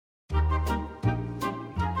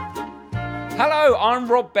Hello, I'm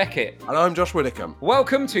Rob Beckett. And I'm Josh Widdicombe.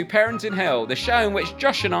 Welcome to Parents in Hell, the show in which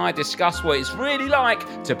Josh and I discuss what it's really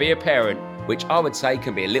like to be a parent, which I would say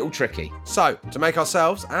can be a little tricky. So, to make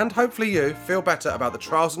ourselves, and hopefully you, feel better about the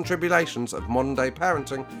trials and tribulations of modern day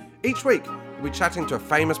parenting, each week we'll be chatting to a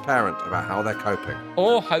famous parent about how they're coping.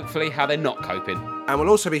 Or hopefully how they're not coping. And we'll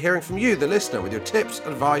also be hearing from you, the listener, with your tips,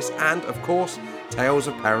 advice, and, of course, tales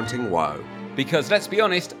of parenting woe. Because let's be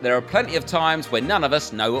honest, there are plenty of times when none of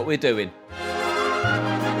us know what we're doing.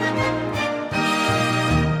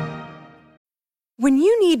 When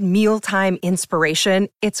you need mealtime inspiration,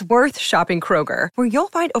 it's worth shopping Kroger, where you'll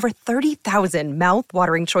find over 30,000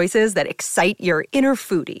 mouth-watering choices that excite your inner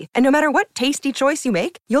foodie. And no matter what tasty choice you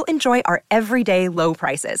make, you'll enjoy our everyday low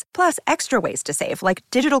prices, plus extra ways to save, like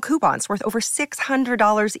digital coupons worth over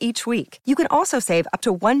 $600 each week. You can also save up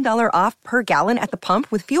to $1 off per gallon at the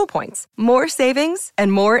pump with fuel points. More savings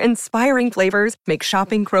and more inspiring flavors make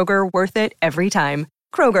shopping Kroger worth it every time.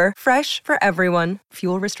 Kroger, fresh for everyone.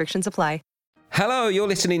 Fuel restrictions apply. Hello, you're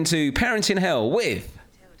listening to Parents in Hell with...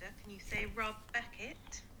 Matilda, can you say Rob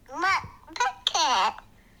Beckett? Rob Beckett.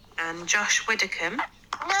 And Josh Widdicombe.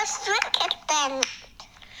 Josh Widdicombe.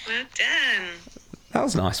 Well done. That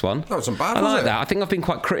was a nice one. That wasn't bad, I was like it? that. I think I've been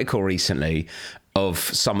quite critical recently of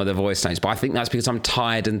some of the voice notes, but I think that's because I'm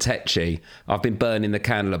tired and tetchy. I've been burning the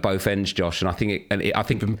candle at both ends, Josh, and I think I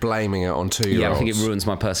think Been blaming it on 2-year-olds. yeah, I think it ruins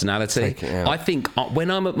my personality. Take it out. I think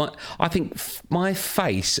when I'm at my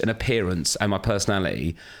face and appearance and my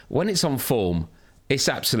personality, when it's on form, it's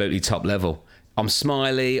absolutely top level. I'm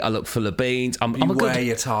smiley. I look full of beans. I'm a Wear good.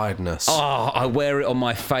 your tiredness. Oh, I wear it on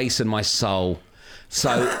my face and my soul.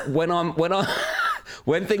 So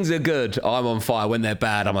when things are good, I'm on fire. When they're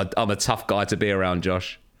bad, I'm a tough guy to be around,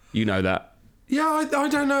 Josh. You know that. Yeah, I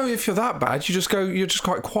don't know if you're that bad. You're just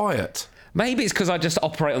quite quiet. Maybe it's because I just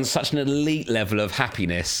operate on such an elite level of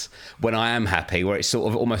happiness when I am happy, where it's sort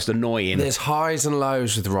of almost annoying. There's highs and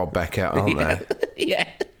lows with Rob Beckett, aren't there? Yeah.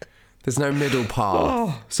 There's no middle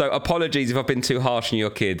path. So apologies if I've been too harsh on your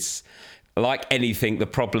kids. Like anything, the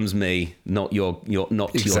problem's me, not your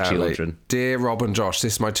children. Dear Rob and Josh,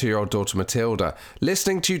 this is my 2-year-old daughter Matilda.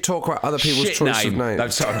 Listening to you talk about other people's Shit choice name. of names. No,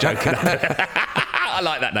 sorry, I'm joking. I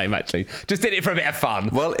like that name, actually. Just did it for a bit of fun.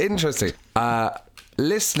 Well, interesting.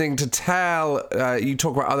 Listening to you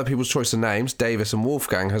talk about other people's choice of names, Davis and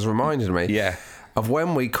Wolfgang, has reminded me of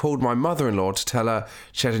when we called my mother-in-law to tell her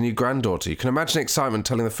she had a new granddaughter. You can imagine the excitement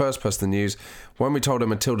telling the first person the news. When we told her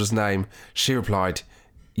Matilda's name, she replied,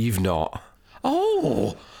 "You've not."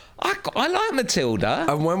 Oh, I like Matilda.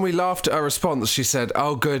 And when we laughed at her response, she said,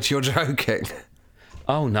 "Oh, good, you're joking."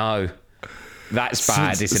 Oh, no. That's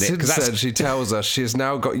bad, isn't it? Since then, she tells us she has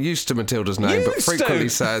now got used to Matilda's name, but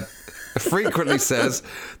frequently says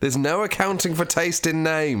there's no accounting for taste in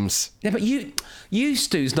names. Yeah, but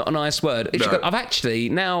used to is not a nice word. No. I've actually,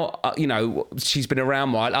 now, she's been around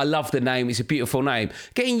more. I love the name. It's a beautiful name.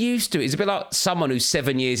 Getting used to it is a bit like someone who's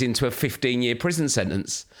 7 years into a 15-year prison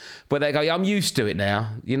sentence, where they go, yeah, I'm used to it now.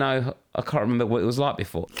 I can't remember what it was like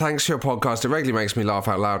before. Thanks for your podcast. It regularly makes me laugh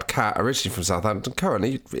out loud. Kat, originally from Southampton,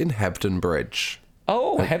 currently in Hebden Bridge.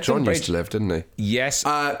 Oh, Hebden John Bridge. used to live, didn't he? Yes.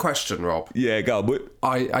 Question, Rob. Yeah, go on.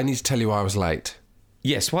 I need to tell you why I was late.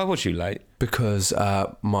 Yes, why was you late? Because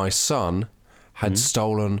my son had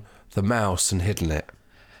stolen the mouse and hidden it.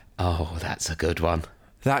 Oh, that's a good one.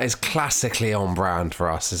 That is classically on brand for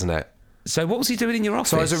us, isn't it? So what was he doing in your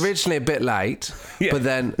office? So I was originally a bit late, but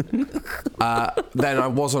then I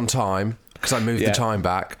was on time because I moved the time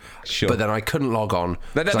back. Sure. But then I couldn't log on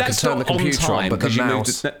because I could That's turn the not computer on, but the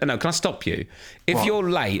mouse... No, can I stop you? If you're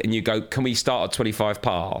late and you go, can we start at 25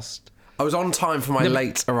 past? I was on time for my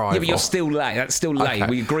late arrival. Yeah, but you're still late. That's still late. Okay.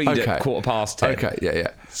 We agreed at 10:15. Okay,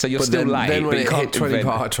 yeah. So you're but still late. Then when but it you hit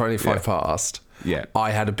can't 25 past,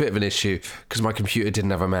 I had a bit of an issue because my computer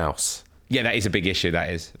didn't have a mouse. Yeah, that is a big issue,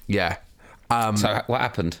 that is. Yeah. So what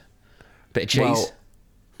happened? Bit of cheese?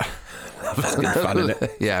 Well, that's good fun, isn't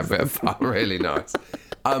it? Yeah, a bit of fun. Really nice.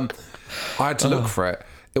 I had to look for it.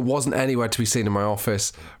 It wasn't anywhere to be seen in my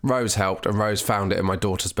office. Rose helped, and Rose found it in my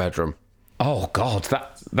daughter's bedroom. Oh, God,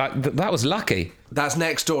 that was lucky. That's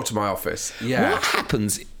next door to my office. Yeah. What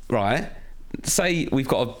happens, right? Say we've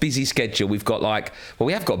got a busy schedule. We've got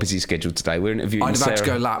we have got a busy schedule today. We're interviewing I'd have Sarah. had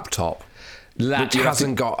to go laptop. Which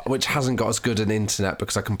hasn't got as good an internet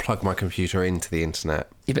because I can plug my computer into the internet.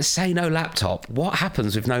 Yeah, but say no laptop. What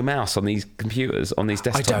happens with no mouse on these computers, on these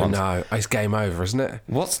desktop I don't ones? know. It's game over, isn't it?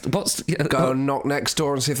 Go and knock next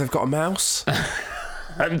door and see if they've got a mouse.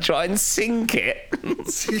 And try and sync it.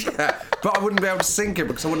 Yeah, but I wouldn't be able to sync it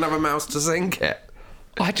because I wouldn't have a mouse to sync it.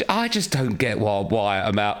 I just don't get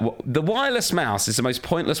why the wireless mouse is the most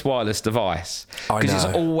pointless wireless device because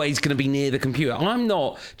it's always going to be near the computer. I'm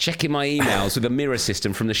not checking my emails with a mirror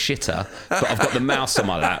system from the shitter, but I've got the mouse on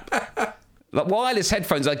my lap. Like wireless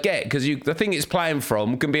headphones, I get because the thing it's playing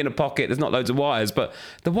from can be in a pocket. There's not loads of wires, but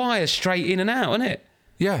the wire's straight in and out, isn't it?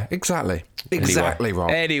 Yeah, exactly. Exactly,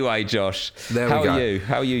 Rob. Anyway, Josh, there we go. How are you?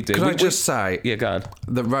 How are you doing? Can I just say, yeah, go on.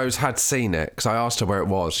 That Rose had seen it because I asked her where it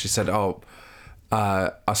was. She said, our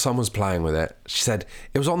son was playing with it. She said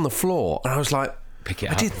it was on the floor, and I was like, pick it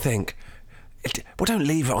up. I did think, well, don't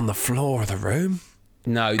leave it on the floor of the room.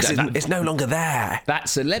 No, it's no longer there.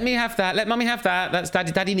 Let me have that. Let mummy have that. That's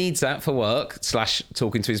daddy. Daddy needs that for work /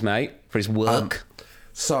 talking to his mate for his work.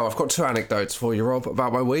 So I've got 2 anecdotes for you, Rob,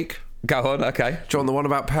 about my week. Go on. Okay. Do you want the one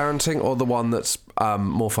about parenting or the one that's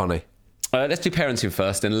more funny? Let's do parenting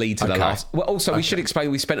first and lead to the last. Well, also we should explain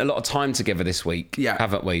we spent a lot of time together this week. Yeah,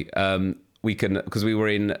 haven't we? We can because we were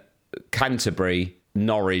in Canterbury,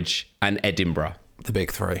 Norwich, and Edinburgh. The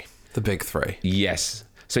big three. The big three. Yes.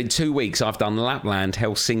 So in 2 weeks, I've done Lapland,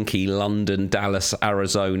 Helsinki, London, Dallas,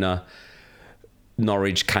 Arizona,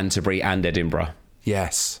 Norwich, Canterbury, and Edinburgh.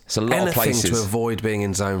 Yes. It's a lot of places. Anything to avoid being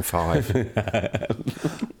in Zone 5.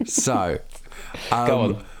 So, go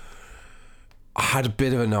on. I had a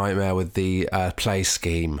bit of a nightmare with the play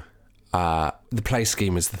scheme. The play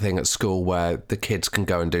scheme is the thing at school where the kids can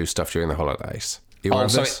go and do stuff during the holidays. You aware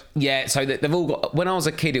of this? So they've all got... When I was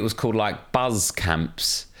a kid, it was called like buzz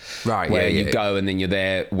camps. Right, where you go and then you're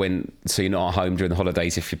there so you're not at home during the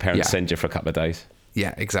holidays if your parents send you for a couple of days.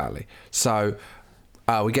 Yeah, exactly. So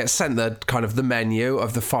we get sent the menu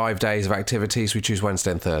of the 5 days of activities. We choose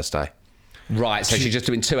Wednesday and Thursday. Right, so she's just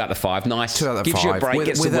doing 2 out of 5. Nice. 2 out of 5. Gives you a break,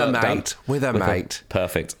 with her mate. With her mate.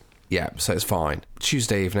 Perfect. Yeah, so it's fine.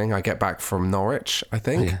 Tuesday evening, I get back from Norwich, I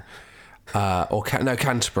think.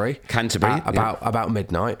 Canterbury. Canterbury. About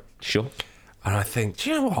midnight. Sure. And I think, do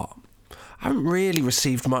you know what? I haven't really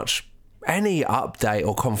received any update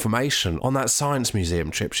or confirmation on that science museum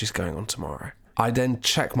trip she's going on tomorrow. I then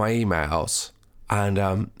check my emails, and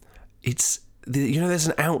there's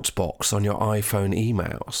an outbox on your iPhone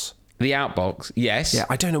emails. The outbox, yes. Yeah,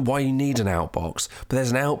 I don't know why you need an outbox, but there's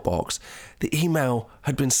an outbox. The email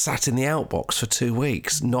had been sat in the outbox for 2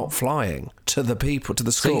 weeks, not flying to the people, to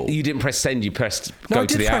the school. So you didn't press send, you pressed go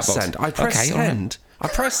to the outbox. Send. I pressed send. I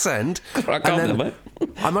pressed send. Right, calm down, mate.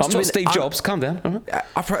 I'm not Steve Jobs, calm down.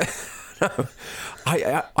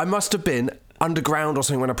 I must have been underground or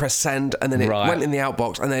something when I pressed send, and then it went in the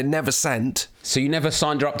outbox, and they never sent. So you never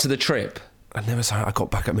signed her up to the trip? I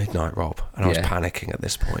got back at midnight, Rob, and I was panicking at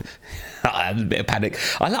this point. I had a bit of panic.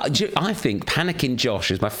 I think panicking Josh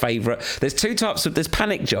is my favourite. There's 2 types of... There's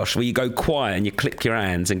panic Josh, where you go quiet and you click your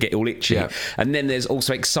hands and get all itchy. Yeah. And then there's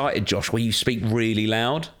also excited Josh, where you speak really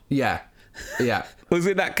loud. Yeah. Yeah. I was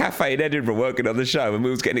in that cafe in Edinburgh working on the show, and we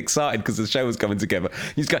was getting excited because the show was coming together.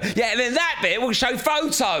 You just go, and then that bit we'll show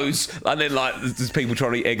photos, and then there's people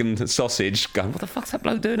trying to eat egg and sausage, going, what the fuck's that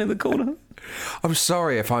bloke doing in the corner? I'm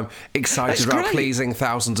sorry if I'm excited about pleasing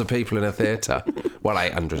thousands of people in a theatre. Well,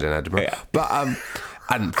 800 in Edinburgh, but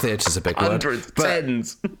and theatre's a big word.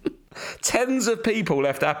 Hundreds, tens of people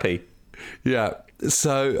left happy. Yeah.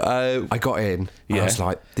 So I got in. And I was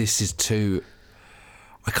like, this is too.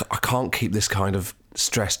 I can't keep this kind of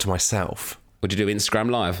stress to myself. Would you do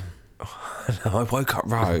Instagram Live? No, I woke up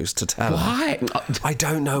Rose to tell her. Why? I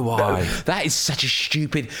don't know why. No, that is such a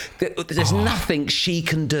stupid... There's nothing she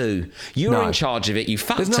can do. You're in charge of it. You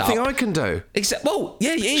fucked up. There's nothing I can do. Except,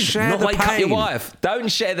 it is. Share not the wake pain. up your wife. Don't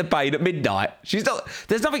share the pain at midnight. She's not...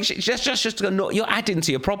 There's nothing... You're adding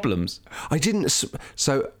to your problems. I didn't...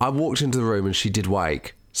 So I walked into the room and she did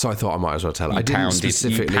wake. So I thought I might as well tell her. I didn't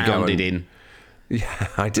specifically go in. Yeah,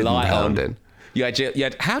 I didn't pound in. You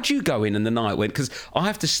had, how do you go in the night when? Because I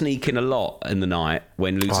have to sneak in a lot in the night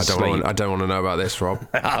when Lucy's asleep. I don't want to know about this, Rob.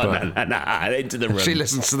 No, into the room. She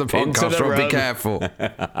listens to the podcast, Rob. Be careful.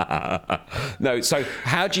 No, so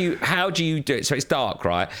how do you do it? So it's dark,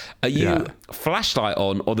 right? Are you flashlight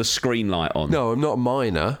on or the screen light on? No, I'm not a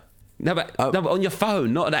miner. No, but on your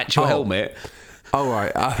phone, not an actual helmet. Oh,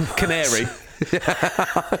 right. Canary.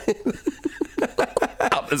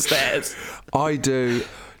 Up the stairs. I do.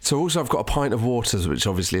 So also I've got a pint of water, which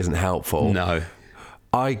obviously isn't helpful. No.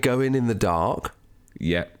 I go in the dark.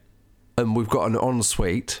 Yeah. And we've got an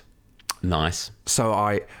ensuite. Nice. So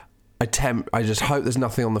I just hope there's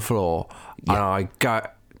nothing on the floor. Yeah. And I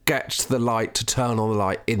get the light to turn on the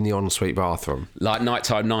light in the ensuite bathroom. Like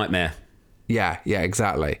nighttime nightmare. Yeah,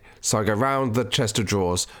 exactly. So I go round the chest of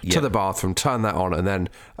drawers to the bathroom, turn that on, and then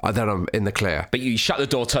I'm in the clear. But you shut the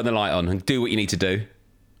door, turn the light on, and do what you need to do.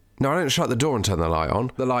 No, I don't shut the door and turn the light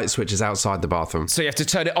on. The light switch is outside the bathroom. So you have to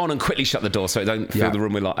turn it on and quickly shut the door so it don't fill the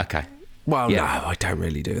room with light. Okay. Well, no, I don't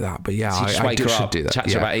really do that. But yeah, So you just wake her should up, do that. chat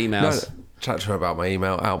to her about emails. No, chat to her about my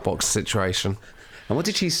email outbox situation. And what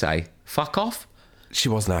did she say? Fuck off? She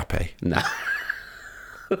wasn't happy. No.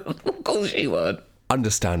 Of course she weren't.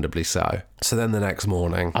 Understandably so. So then the next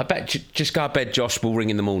morning... I bet just go to bed, Josh will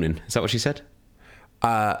ring in the morning. Is that what she said?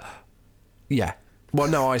 Yeah. Well,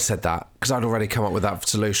 no, I said that because I'd already come up with that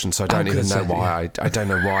solution, so I don't even know why. I don't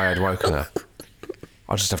know why I'd woken her.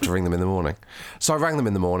 I'll just have to ring them in the morning. So I rang them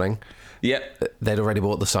in the morning. Yep. They'd already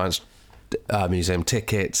bought the Science Museum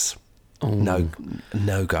tickets. No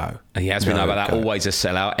go. Yeah, as we know about that, always a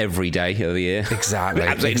sellout every day of the year. Exactly.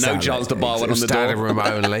 Absolutely no chance to buy one on the Standing door. room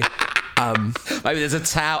only. Maybe there's a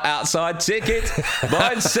tout outside. Ticket.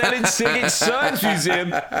 Buy and selling tickets. Science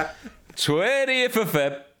Museum. 20th of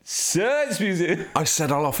Feb. Science Museum. I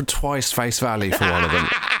said I'll offer twice face value for one of them.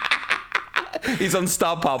 He's on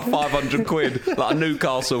StubHub, 500 quid, like a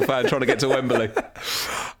Newcastle fan trying to get to Wembley.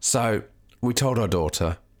 So we told our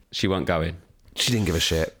daughter. She won't go in. She didn't give a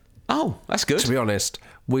shit. Oh, that's good. To be honest,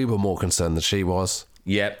 we were more concerned than she was.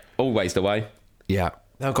 Yep, always the way. Yeah.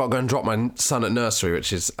 I've got to go and drop my son at nursery,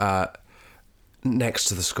 which is next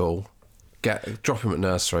to the school. Drop him at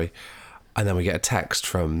nursery. And then we get a text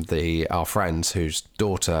from our friends whose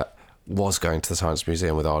daughter was going to the Science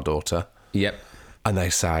Museum with our daughter. Yep. And they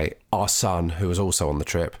say, our son, who was also on the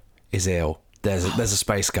trip, is ill. There's a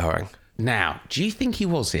space going. Now, do you think he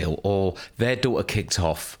was ill, or their daughter kicked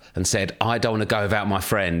off and said, I don't want to go without my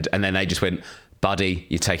friend, and then they just went, buddy,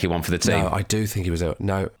 you're taking one for the team? No, I do think he was ill.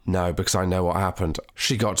 No, because I know what happened.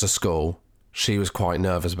 She got to school. She was quite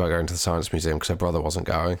nervous about going to the Science Museum because her brother wasn't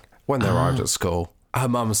going. When they arrived at school, her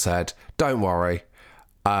mum said, don't worry,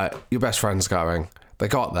 your best friend's going. They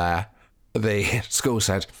got there. The school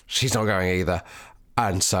said, she's not going either.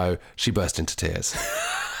 And so she burst into tears.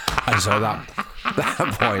 And so at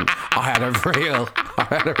that point, I had a real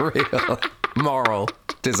moral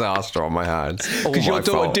disaster on my hands. Because your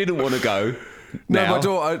daughter didn't want to go. My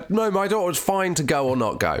daughter was fine to go or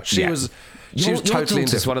not go. She was totally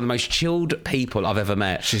indifferent. One of the most chilled people I've ever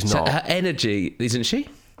met. She's not. Her energy, isn't she?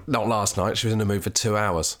 Not last night. She was in the mood for 2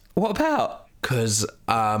 hours. What about? Because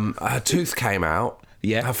her tooth came out.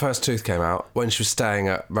 Yeah. Her first tooth came out when she was staying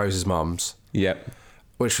at Rose's mum's. Yep.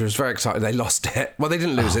 Which was very exciting. They lost it. Well, they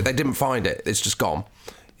didn't lose it. They didn't find it. It's just gone.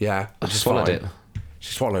 Yeah. I just swallowed it.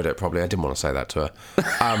 She swallowed it, probably. I didn't want to say that to her.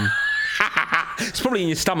 It's probably in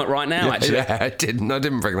your stomach right now, actually. Yeah, I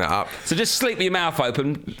didn't bring that up. So just sleep with your mouth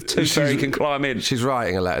open. Tooth Fairy can climb in. She's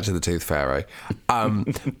writing a letter to the Tooth Fairy.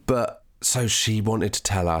 But so she wanted to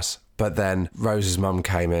tell us, but then Rose's mum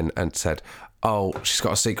came in and said, oh, she's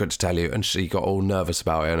got a secret to tell you, and she got all nervous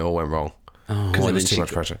about it and it all went wrong. Because it was too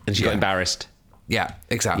much pressure. And she got embarrassed. Yeah,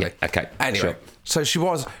 exactly. Yeah, okay. Anyway, sure. So she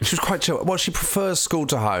was quite chill. Well, she prefers school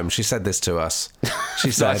to home. She said this to us.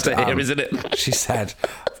 She said, nice to hear, isn't it? She said,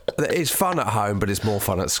 it's fun at home, but it's more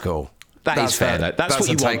fun at school. That's fair, though. That's what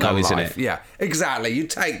you want, though, isn't it? Yeah, exactly. You'd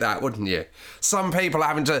take that, wouldn't you? Some people are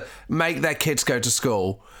having to make their kids go to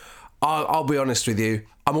school. I'll be honest with you.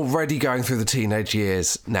 I'm already going through the teenage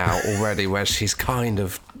years now already where she's kind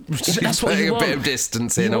of... She's putting a bit of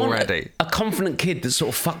distance in already. A confident kid that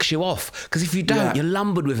sort of fucks you off. Because if you don't, you're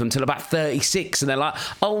lumbered with them till about 36 and they're like,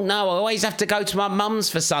 oh no, I always have to go to my mum's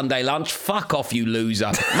for Sunday lunch. Fuck off, you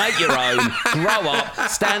loser. Make your own. Grow up.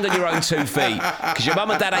 Stand on your own 2 feet. Because your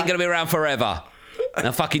mum and dad ain't going to be around forever.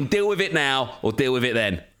 Now fucking deal with it now or deal with it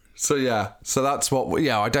then. So that's what...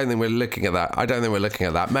 I don't think we're looking at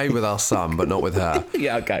that. Maybe with our son, but not with her.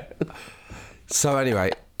 Yeah, okay. So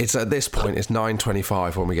anyway... It's at this point, it's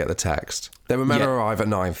 9:25 when we get the text. They were meant to arrive at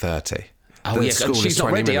 9:30. Oh, yeah, school she's is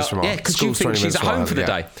 20 not ready. minutes from Yeah, because you think she's at home for the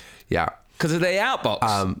day. Yeah. Because of the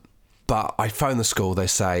outbox. But I phone the school, they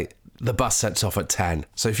say the bus sets off at 10.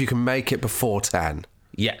 So if you can make it before 10.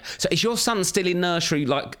 Yeah. So is your son still in nursery?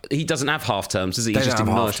 Like, he doesn't have half terms, does he? They don't have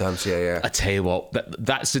half terms, yeah. I tell you what,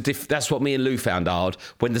 that's what me and Lou found hard.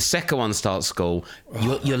 When the second one starts school,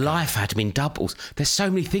 your life had been doubles. There's so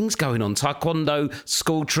many things going on. Taekwondo,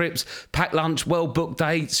 school trips, packed lunch, well-booked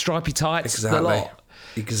day, stripey tights, Exactly. the lot.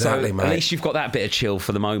 Exactly, so mate. At least you've got that bit of chill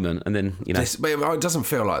for the moment, and then, you know. It doesn't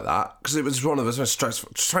feel like that, because it was one of those most stressful.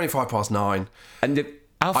 It's 9:25. And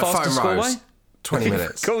how fast is school away? 20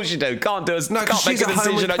 minutes. Of course you do. Can't make a she's at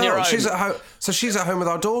home decision on your own. She's at home. So she's at home with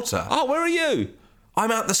our daughter. Oh, where are you? I'm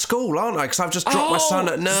at the school, aren't I? Because I've just dropped my son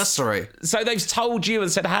at nursery. So they've told you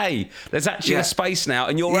and said, hey, there's actually a space now,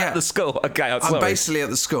 and you're at the school. Okay, I'm basically at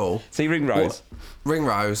the school. So you ring Rose. Ring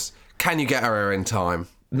Rose. Can you get her here in time?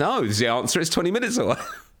 No, the answer is 20 minutes away.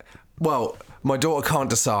 Well, my daughter can't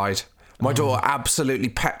decide. My daughter, absolutely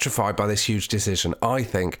petrified by this huge decision, I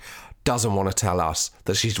think, doesn't want to tell us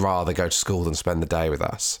that she'd rather go to school than spend the day with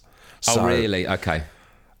us. Oh, really? Okay.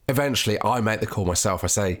 Eventually, I make the call myself. I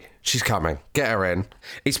say, she's coming. Get her in.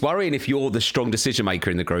 It's worrying if you're the strong decision maker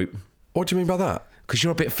in the group. What do you mean by that? Because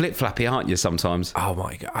you're a bit flip-flappy, aren't you, sometimes? Oh,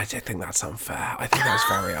 my God. I don't think that's unfair. I think that's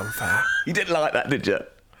very unfair. You didn't like that, did you?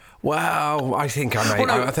 Well, I think I may.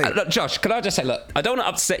 Well, no, I think. Look, Josh, can I just say, look, I don't want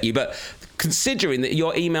to upset you, but considering that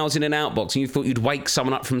your email's in an outbox and you thought you'd wake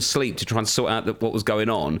someone up from sleep to try and sort out what was going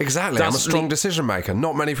on. Exactly. I'm a strong decision maker.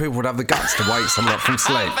 Not many people would have the guts to wake someone up from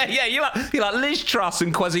sleep. Yeah, you're like Liz Truss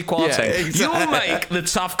and Kwesi Kwarteng. Yeah, exactly. You'll make the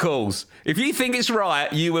tough calls. If you think it's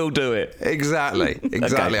right, you will do it. Exactly.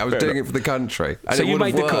 Okay, I was doing it for the country. And So it you would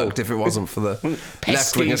have made the call. worked if it wasn't for the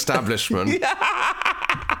left-wing establishment.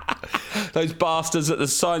 Those bastards at the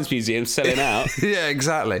Science Museum selling out. Yeah,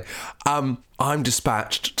 exactly. I'm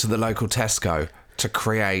dispatched to the local Tesco to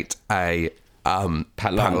create a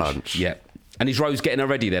Pat lunch. Yeah. And is Rose getting her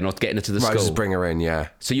ready then, or getting her to the Rose school? bring her in, yeah.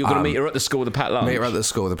 So you're going to meet her at the school with the Pat lunch? Meet her at the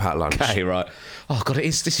school with the Pat lunch. Okay, right. Oh, God,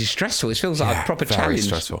 this is stressful. It feels like a proper very challenge.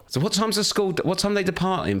 stressful. So what time's the school, what time are they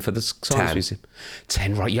departing for the Science 10. Museum?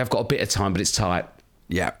 10, right. You have got a bit of time, but it's tight.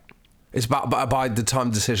 Yeah. It's but by the time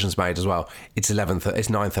the decision's made as well, it's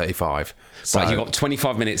 9:35. So Right, you've got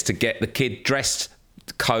 25 minutes to get the kid dressed,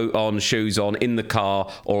 coat on, shoes on, in the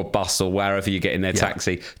car or a bus or wherever you get in their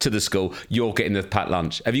taxi to the school. You're getting the Pat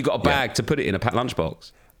lunch. Have you got a bag to put it in, a Pat lunch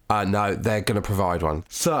box? No, they're going to provide one.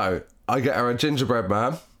 So I get her a gingerbread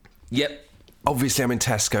man. Yep. Obviously, I'm in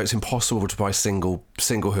Tesco. It's impossible to buy single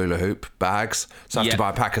hula hoop bags, so I have to buy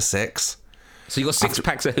a pack of 6. So you got 6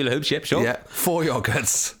 packs of hula hoops, yep, sure. Yeah, 4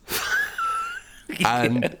 yogurts.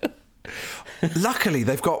 And luckily,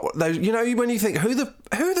 they've got those. You know, when you think who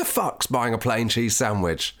the fuck's buying a plain cheese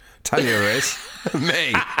sandwich? Tell you who is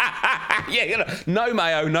me. Yeah, you know, no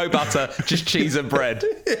mayo, no butter, just cheese and bread.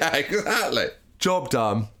 Yeah, exactly. Job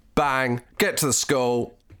done. Bang. Get to the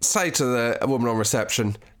school. Say to the woman on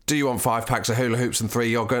reception, "Do you want 5 packs of hula hoops and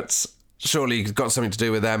 3 yogurts? Surely you've got something to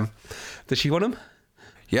do with them." Does she want them?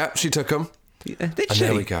 Yep, she took them. Yeah, did And she?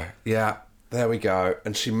 there we go. Yeah, there we go.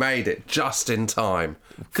 And she made it just in time.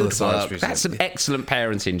 For the Good Science work. Museum. That's some excellent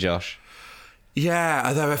parenting, Josh. Yeah,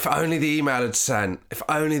 although if only the email had sent,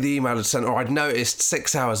 or I'd noticed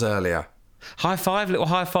 6 hours earlier. Little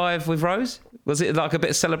high five with Rose? Was it like a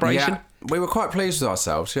bit of celebration? Yeah, we were quite pleased with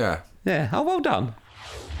ourselves, yeah. Yeah. Oh, well done.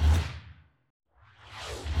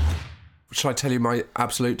 Shall I tell you my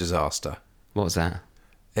absolute disaster? What was that?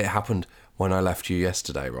 It happened when I left you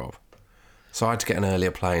yesterday, Rob. So I had to get an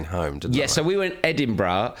earlier plane home, didn't I? Yeah, so we were in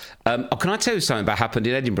Edinburgh. Can I tell you something about happened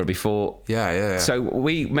in Edinburgh before? Yeah. So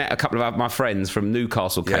we met a couple of my friends from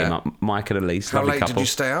Newcastle came up, Mike and Elise. How lovely late couple. did you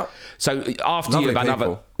stay up? So after Lovely you, about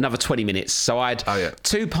people. another 20 minutes. So I had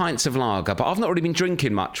 2 pints of lager, but I've not really been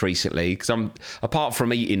drinking much recently because apart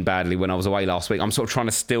from eating badly when I was away last week, I'm sort of trying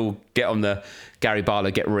to still get on the Gary Barlow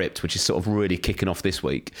Get Ripped, which is sort of really kicking off this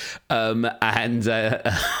week. And I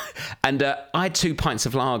had 2 pints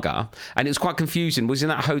of lager, and it was quite confusing. Was in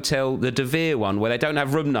that hotel, the De Vere one, where they don't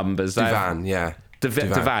have room numbers. Divan.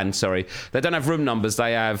 Divan, sorry. They don't have room numbers.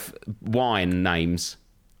 They have wine names.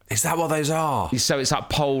 Is that what those are? So it's like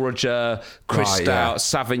Paul Roger, Cristal, Right, yeah.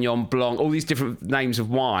 Sauvignon Blanc, all these different names of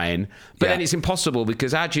wine. But then it's impossible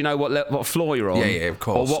because how do you know what floor you're on? Yeah, of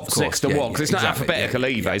course. Or what's next to what? Because it's not alphabetical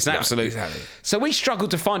either. It's an absolute... Exactly. So we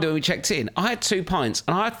struggled to find it when we checked in. I had 2 pints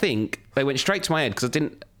and I think they went straight to my head because I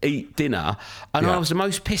didn't eat dinner, and I was the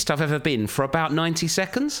most pissed I've ever been for about 90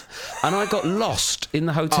 seconds, and I got lost in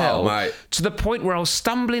the hotel to the point where I was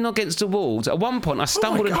stumbling against the walls. At one point I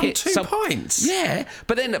stumbled and hit 2 pints. Yeah,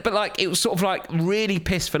 but like it was sort of like really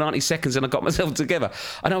pissed for 90 seconds, and I got myself together,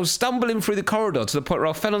 and I was stumbling through the corridor to the point where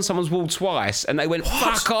I fell on someone's wall twice, and they went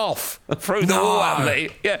fuck off through the wall at me.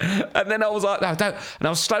 Yeah, and then I was like, no, don't. And I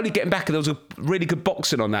was slowly getting back, and there was a really good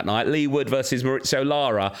boxing on that night, Lee Wood versus Maurizio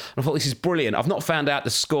Lara, and I thought, this is brilliant. I've not found out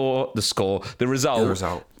the result. The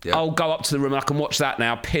result, yeah. I'll go up to the room and I can watch that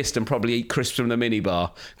now, pissed, and probably eat crisps from the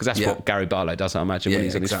minibar, because that's what Gary Barlow does, I imagine, when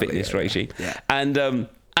he's on his fitness regime. Yeah. And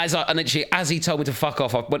as he told me to fuck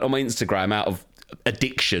off, I went on my Instagram out of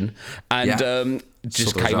addiction, and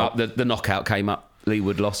just came up. The knockout came up. Lee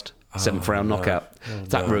Wood lost. 7th round knockout.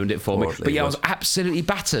 That ruined it for me. But yeah, I was absolutely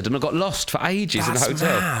battered, and I got lost for ages in the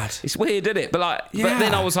hotel. Mad. It's weird, isn't it? But but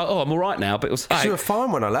then I was like, oh, I'm all right now. But it was like, you were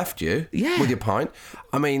fine when I left you. Yeah. With your pint.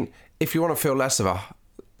 I mean, if you want to feel less of a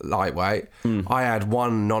lightweight, I had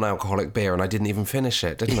 1 non-alcoholic beer and I didn't even finish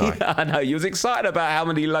it, didn't I? Yeah, I know. You was excited about how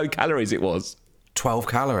many low calories it was. 12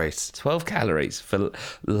 calories. 12 calories for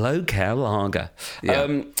low-cal lager.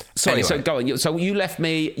 Yeah. Sorry, Anyway. so go on. So you left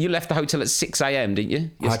the hotel at 6 a.m, didn't you? I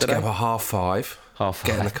had to Yesterday? get up at 5:30. 5:30.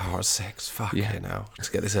 Get in the car at 6. Fucking hell.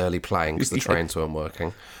 To get this early plane because the trains weren't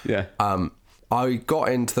working. Yeah. I got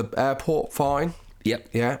into the airport fine. Yep.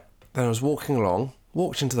 Yeah. Then I was walking along,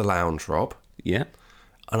 walked into the lounge, Rob, Yeah.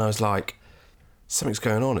 and I was like, something's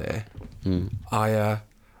going on here. I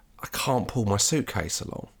can't pull my suitcase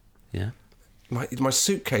along. Yeah. My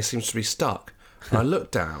suitcase seems to be stuck. And I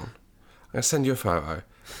looked down. I'm going to send you a photo.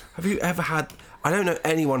 Have you ever had... I don't know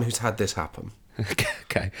anyone who's had this happen.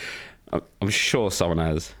 Okay. I'm sure someone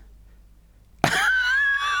has.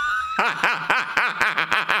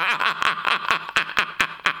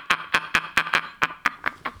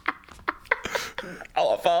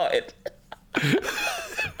 Oh, I farted.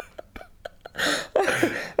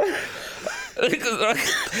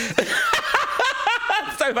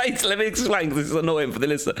 So basically, let me explain because this is annoying for the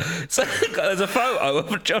listener. So there's a photo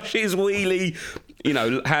of Josh's wheelie,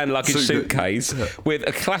 hand luggage suitcase with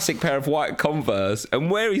a classic pair of white Converse,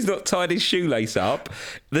 and where he's not tied his shoelace up,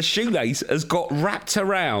 the shoelace has got wrapped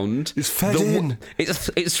around. It's fed in.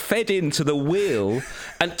 It's fed into the wheel,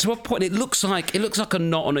 and to a point, it looks like a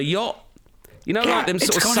knot on a yacht. Like them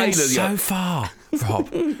sort of sailors. So far,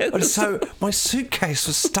 Rob. And so my suitcase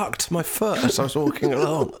was stuck to my foot as I was walking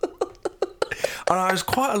along. And I was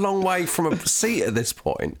quite a long way from a seat at this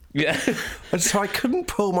point. Yeah. And so I couldn't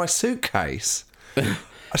pull my suitcase.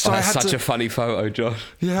 So That's such a funny photo, Josh.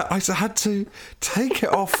 Yeah, I had to take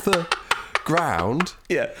it off the ground.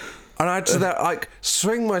 Yeah. And I had to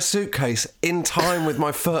swing my suitcase in time with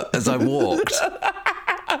my foot as I walked.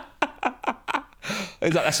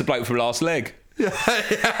 That's the bloke from Last Leg.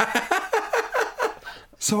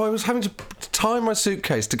 So I was having to tie my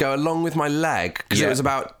suitcase to go along with my leg because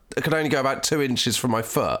it could only go about 2 inches from my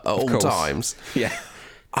foot at all times. Yeah.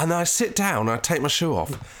 And then I sit down and I take my shoe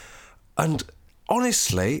off. And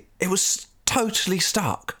honestly, it was totally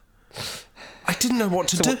stuck. I didn't know what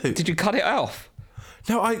to do. Did you cut it off?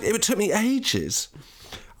 No, it took me ages.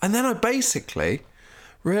 And then I basically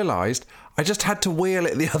realised I just had to wheel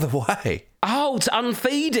it the other way. Oh, to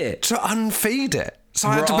unfeed it. So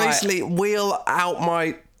I had to basically wheel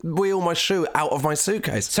my shoe out of my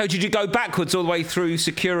suitcase. So did you go backwards all the way through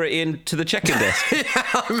security into the check-in desk? Yeah,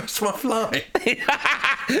 I missed my flight.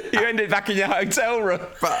 You ended back in your hotel room.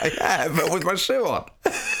 But with my shoe on.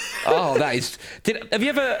 Oh, that is... Have you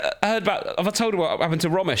ever heard about... Have I told you what happened to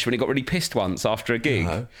Romesh when he got really pissed once after a gig?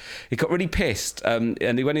 No. He got really pissed and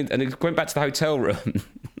he went back to the hotel room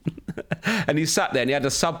and he sat there and he had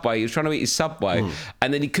a Subway. He was trying to eat his Subway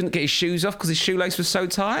and then he couldn't get his shoes off because his shoelace was so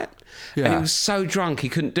tight. Yeah. And he was so drunk he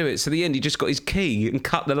couldn't do it. So at the end he just got his key and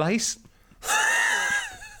cut the lace.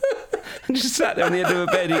 And just sat there on the end of a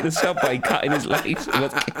bed eating a Subway, cutting his lace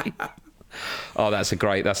with a key. Oh, that's a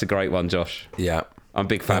great one, Josh. Yeah. I'm a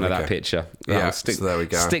big fan of that picture. Yeah, so there we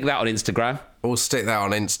go. Stick that on Instagram. We'll stick that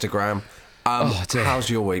on Instagram. Dear. How's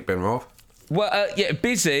your week been, Rob? Well,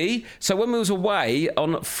 busy. So when we was away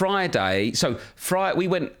on Friday, we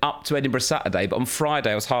went up to Edinburgh Saturday, but on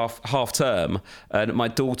Friday I was half term, and my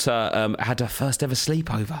daughter had her first ever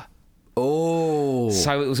sleepover. Oh.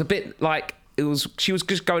 So it was a bit like she was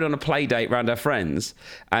just going on a play date around her friends,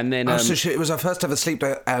 and then so it was her first ever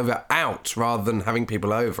sleepover out rather than having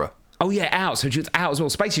people over. Oh, yeah, out. So she was out as well.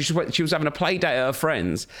 So basically, she was having a play date at her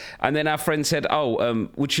friends. And then our friend said,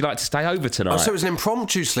 would she like to stay over tonight? Oh, so it was an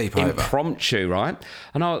impromptu sleepover. Impromptu, right?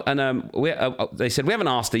 They said, we haven't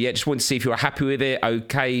asked her yet. Just wanted to see if you were happy with it,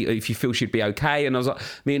 okay, if you feel she'd be okay. And I was like,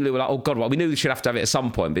 me and Lou were like, oh, God, well, we knew she'd have to have it at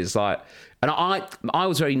some point. But it's like... And I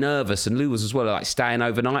was very nervous, and Lou was as well, like staying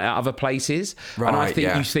overnight at other places. Right, and I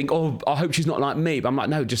think you think, I hope she's not like me. But I'm like,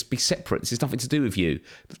 no, just be separate. This has nothing to do with you.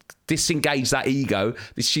 Disengage that ego.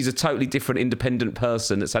 She's a totally different, independent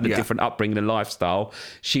person that's had a different upbringing and lifestyle.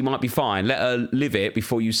 She might be fine. Let her live it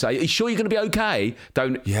before you say, are you sure you're going to be okay?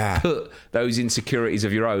 Don't put those insecurities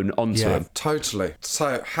of your own onto them. Totally.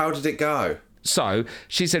 So how did it go? So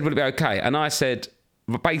she said, will it be okay? And I said...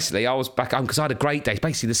 But basically, I was back home because I had a great day.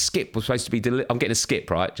 Basically, the skip was supposed to be I'm getting a skip,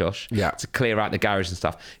 right, Josh? Yeah. To clear out the garage and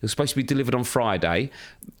stuff. It was supposed to be delivered on Friday.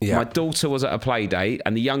 Yeah. My daughter was at a play date,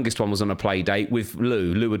 and the youngest one was on a play date with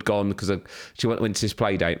Lou. Lou had gone because she went to this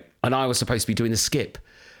play date, and I was supposed to be doing the skip.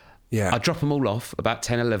 Yeah. I drop them all off about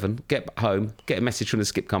 10, 11, get home, get a message from the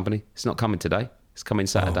skip company. It's not coming today. It's coming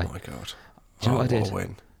Saturday. Oh, my God. Do you know what I did? What a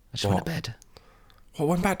win. I just went to bed. What,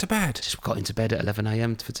 went back to bed? Just got into bed at 11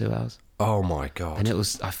 a.m. for 2 hours. Oh my God. And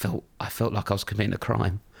I felt like I was committing a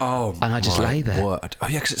crime. Oh, and I just lay there. Word. Oh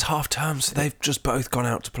yeah, because it's half term, so they've just both gone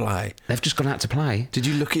out to play. They've just gone out to play. Did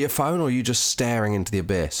you look at your phone, or are you just staring into the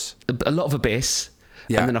abyss? A lot of abyss.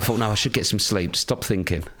 Yeah. And then I thought, no, I should get some sleep. Stop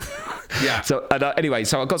thinking. Yeah. So anyway,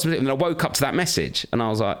 so I got some sleep, and then I woke up to that message, and I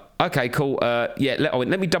was like, okay, cool. Let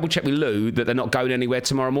me double check with Lou that they're not going anywhere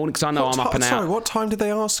tomorrow morning, because I know I'm up and out. Sorry, what time did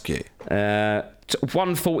they ask you?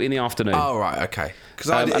 1:40 in the afternoon. Oh, right, okay.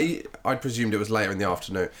 Because I presumed it was later in the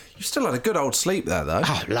afternoon. You still had a good old sleep there, though.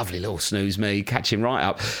 Oh, lovely little snooze me, catching right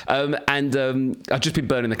up. I've just been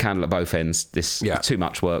burning the candle at both ends. Too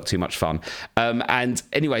much work, too much fun. And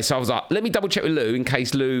anyway, so I was like, let me double check with Lou in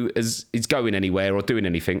case Lou is going anywhere or doing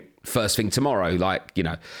anything first thing tomorrow,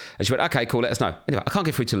 And she went, okay, cool, let us know. Anyway, I can't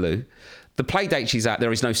get through to Lou. The play date she's at,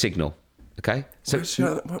 there is no signal. Okay, so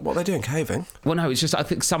what are they doing? Caving? Well, no, it's just I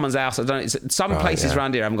think someone's house. I don't know. Some places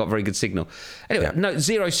around here haven't got very good signal. Anyway, no,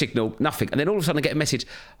 zero signal, nothing. And then all of a sudden I get a message.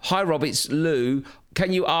 Hi, Rob, it's Lou.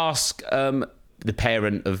 Can you ask the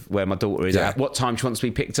parent of where my daughter is at what time she wants to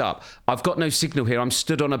be picked up? I've got no signal here. I'm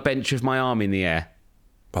stood on a bench with my arm in the air.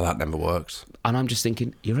 Well, that never works. And I'm just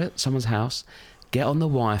thinking, you're at someone's house. Get on the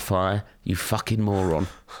Wi-Fi, you fucking moron.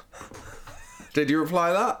 Did you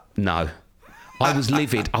reply that? No. I was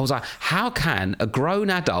livid. I was like, how can a grown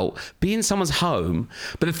adult be in someone's home?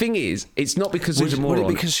 But the thing is, it's not because there's a moron.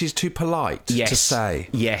 Would it because she's too polite to say?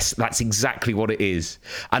 Yes, that's exactly what it is.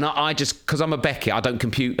 And I just, because I'm a Beckett, I don't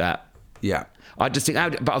compute that. Yeah. I just think,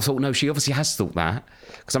 but I thought, no, she obviously has thought that,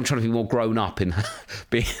 because I'm trying to be more grown up in not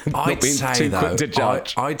being too quick to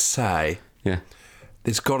judge. I'd say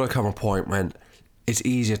there's got to come a point when it's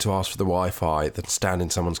easier to ask for the Wi-Fi than stand in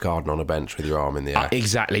someone's garden on a bench with your arm in the air.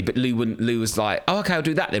 Exactly, but Lou was like, oh, okay, I'll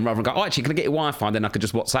do that then, rather than go, oh, actually, can I get your Wi-Fi? And then I could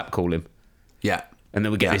just WhatsApp call him. Yeah. And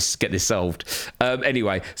then we get this solved.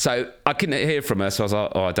 Anyway, so I couldn't hear from her, so I was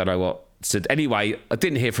like, oh, I don't know what. So anyway, I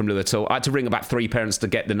didn't hear from Lou at all. I had to ring about 3 parents to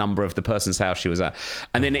get the number of the person's house she was at.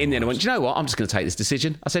 And then in the end I went, do you know what? I'm just going to take this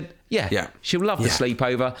decision. I said, yeah. She'll love the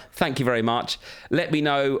sleepover. Thank you very much. Let me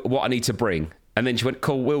know what I need to bring. And then she went,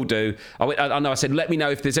 cool, will do. I said, let me know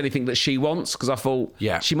if there's anything that she wants, because I thought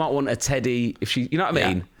she might want a teddy if she, you know what I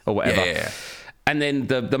mean? Or whatever. Yeah. And then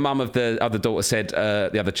the mum of the other daughter said,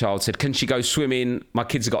 the other child said, can she go swimming? My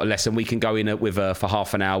kids have got a lesson. We can go in with her for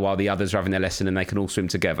half an hour while the others are having their lesson, and they can all swim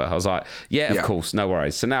together. I was like, of course, no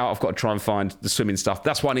worries. So now I've got to try and find the swimming stuff.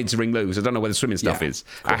 That's why I need to ring Lou, because I don't know where the swimming stuff is.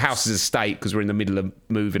 Our house is a state because we're in the middle of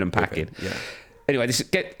moving and packing. Yeah. Anyway,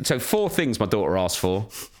 so 4 things my daughter asked for.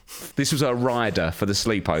 This was her rider for the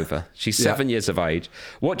sleepover. She's 7 years of age.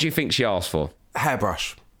 What do you think she asked for?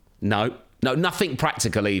 Hairbrush. No, nothing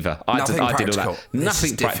practical either. I did all that.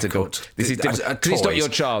 Nothing practical. This is difficult. Because it's not your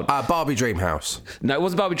child. Barbie Dreamhouse. No, it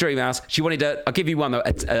wasn't Barbie Dreamhouse. She wanted I'll give you one though,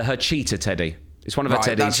 her cheetah teddy. It's one of her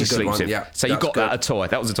teddies she sleeps in. Yeah, so you got that, a toy.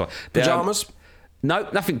 That was a toy. Pyjamas? No,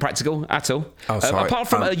 nothing practical at all. Oh, sorry. Apart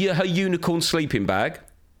from her unicorn sleeping bag.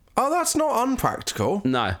 Oh, that's not unpractical.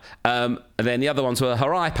 No. And then the other ones were her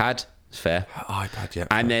iPad. It's fair. Her iPad, yeah.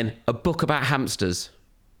 And then a book about hamsters.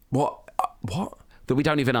 What? What? That we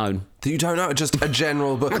don't even own. That you don't know? Just a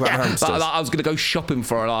general book about hamsters? Like, I was going to go shopping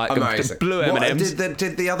for blue M&Ms.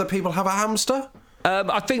 Did the other people have a hamster?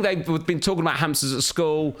 I think they've been talking about hamsters at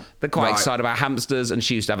school. They're quite excited about hamsters, and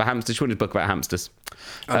she used to have a hamster. She wanted a book about hamsters.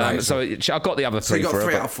 So I got the other 3 so you got for her.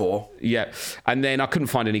 3 out of 4. Yeah. And then I couldn't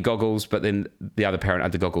find any goggles, but then the other parent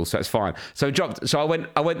had the goggles, so it's fine. So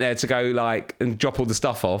I went there to go and drop all the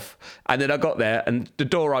stuff off, and then I got there and the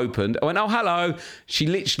door opened. I went, oh, hello. She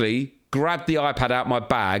literally grabbed the iPad out my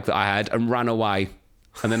bag that I had and ran away.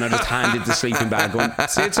 And then I just handed the sleeping bag and went,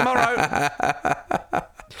 see you tomorrow.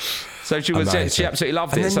 So she absolutely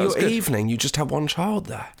loved it. And then so your evening, you just had one child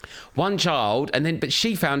there. One child, but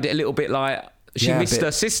she found it a little bit like she missed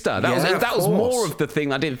her sister. That was more of the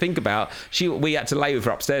thing I didn't think about. We had to lay with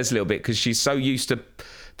her upstairs a little bit because she's so used to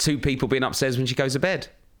 2 people being upstairs when she goes to bed.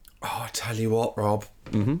 Oh, I tell you what, Rob.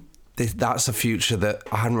 Mm-hmm. That's a future that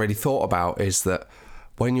I hadn't really thought about, is that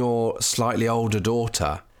when your slightly older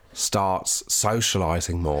daughter starts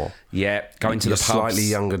socialising more, going to the pubs. Your slightly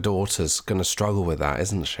younger daughter's going to struggle with that,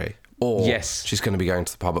 isn't she? Or she's going to be going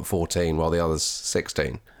to the pub at 14 while the other's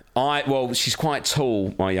 16. She's quite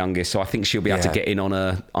tall, my youngest, so I think she'll be able to get in on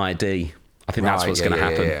her ID. I think that's what's going to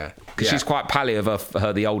happen. Because she's quite pally of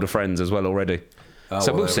the older friends as well already.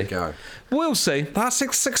 So we'll see. We'll see. That's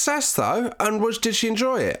a success, though. And did she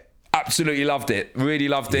enjoy it? Absolutely loved it. Really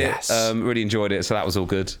loved it. Yes. Really enjoyed it. So that was all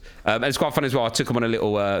good. And it's quite fun as well. I took him on a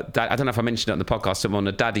little... I don't know if I mentioned it on the podcast. I took him on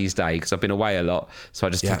a daddy's day because I've been away a lot. So I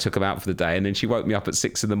just took him out for the day. And then she woke me up at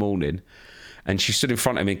 6 a.m. and she stood in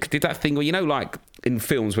front of me. Did that thing where, you know, like in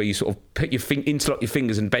films where you sort of put your interlock your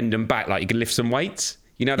fingers and bend them back like you can lift some weights.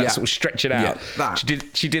 You know, that sort of stretch it out. Yeah,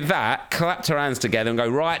 that. She did that, clapped her hands together and go,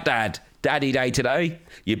 right, Dad, Daddy Day today.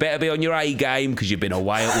 You better be on your A game because you've been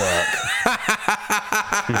away at work.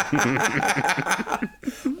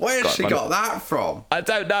 Where's she got that from? I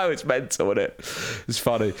don't know. It's mental, isn't it? It's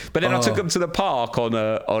funny. But then I took them to the park on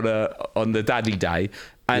the Daddy Day.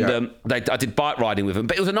 And I did bike riding with them,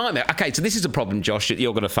 but it was a nightmare. Okay, so this is a problem, Josh, that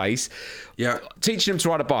you're going to face. Yeah. Teaching them to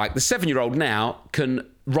ride a bike. The 7-year-old now can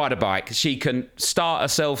ride a bike. She can start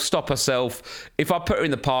herself, stop herself. If I put her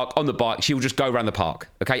in the park on the bike, she will just go around the park,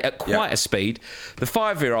 okay, at quite a speed. The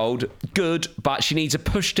 5-year-old, good, but she needs a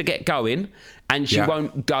push to get going, and she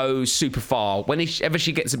won't go super far. Whenever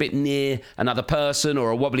she gets a bit near another person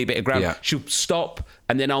or a wobbly bit of ground, she'll stop,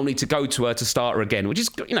 and then I'll need to go to her to start her again, which is,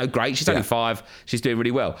 you know, great. She's only 5. She's doing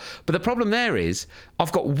really well. But the problem there is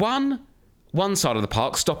I've got one side of the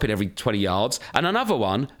park stopping every 20 yards and another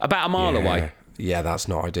one about a mile away. Yeah, that's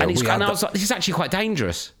not ideal. And I was like, this is actually quite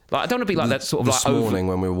dangerous. Like, I don't want to be like that sort of this morning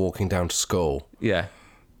when we were walking down to school, the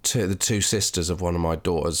 2 sisters of one of my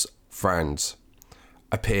daughter's friends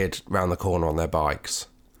appeared round the corner on their bikes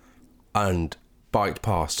and biked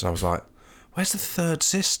past, and I was like, where's the 3rd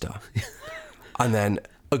sister? And then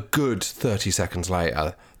a good 30 seconds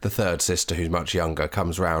later, the 3rd sister, who's much younger,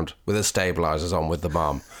 comes round with her stabilisers on with the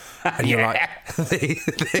mum. And you're like,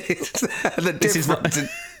 the difference,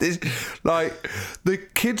 like the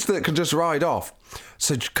kids that can just ride off.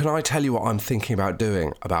 So can I tell you what I'm thinking about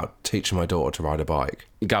doing about teaching my daughter to ride a bike?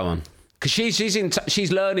 Go on. Because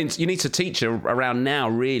she's learning. You need to teach her around now,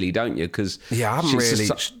 really, don't you? Because I haven't really.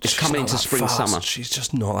 It's coming into spring, summer. She's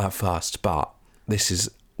just not that fast. But this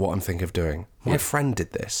is what I'm thinking of doing. My friend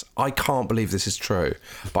did this. I can't believe this is true,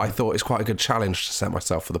 but I thought it's quite a good challenge to set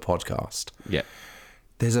myself for the podcast. Yeah.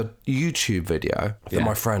 There's a YouTube video that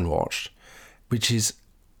my friend watched, which is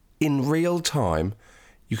in real time.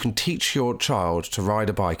 You can teach your child to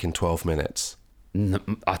ride a bike in 12 minutes.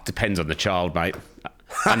 It depends on the child, mate.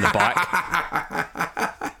 And the bike.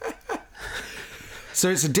 So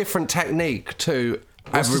it's a different technique to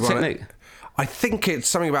everyone. What's the technique? I think it's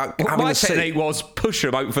something about having my technique was push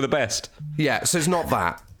them out for the best. Yeah, so it's not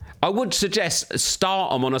that. I would suggest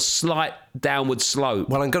start them on a slight downward slope.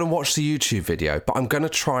 Well, I'm going to watch the YouTube video, but I'm going to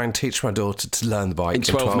try and teach my daughter to learn the bike in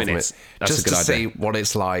 12 minutes. That's just a good to idea. see what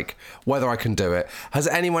it's like, whether I can do it. Has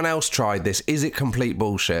anyone else tried this? Is it complete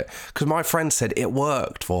bullshit? Because my friend said it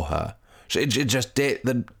worked for her. It just did.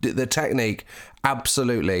 The technique,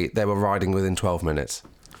 absolutely, they were riding within 12 minutes.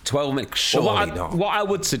 12 minutes. Surely not. What I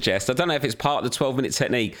would suggest, I don't know if it's part of the 12-minute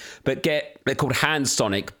technique, but they're called hand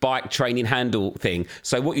sonic bike training handle thing.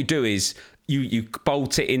 So what you do is you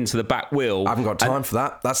bolt it into the back wheel. I haven't got time for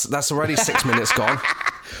that. That's already 6 minutes gone.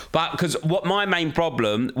 But because what my main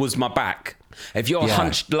problem was my back. If you're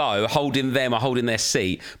hunched low, holding them or holding their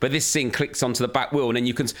seat, but this thing clicks onto the back wheel, and then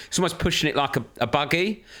it's almost pushing it like a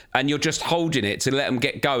buggy, and you're just holding it to let them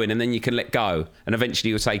get going, and then you can let go, and eventually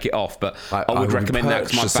you'll take it off. But I would recommend that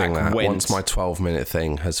because my back went. Once my 12-minute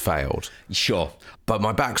thing has failed. Sure. But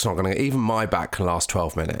my back's not going to... Even my back can last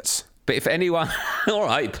 12 minutes. But if anyone... All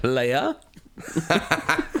right, player.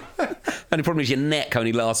 Only problem is your neck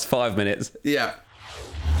only lasts 5 minutes. Yeah.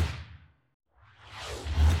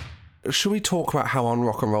 Should we talk about how on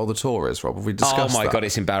Rock and Roll the tour is, Rob? Have we discussed that? Oh my God,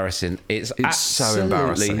 it's embarrassing. It's so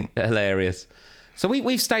embarrassing. Hilarious. So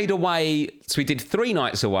we've stayed away. So we did 3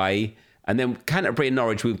 nights away, and then Canterbury and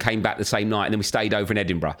Norwich, we came back the same night, and then we stayed over in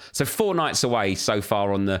Edinburgh. So 4 nights away so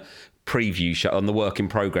far on the preview show, on the Work in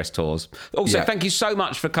Progress tours. Also, thank you so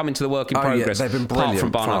much for coming to the Work in Progress. They've been brilliant. Apart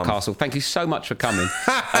from Barnard Castle. Thank you so much for coming.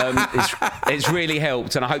 It's really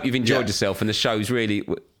helped, and I hope you've enjoyed yourself, and the show's really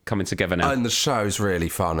coming together now. And the show's really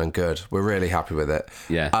fun and good. We're really happy with it.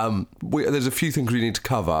 Yeah. There's a few things we need to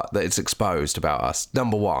cover that it's exposed about us.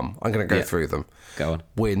 Number one, I'm going to go through them. Go on.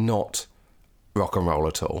 We're not rock and roll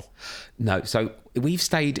at all. No, so we've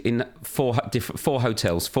stayed in 4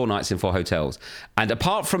 hotels, 4 nights in 4 hotels. And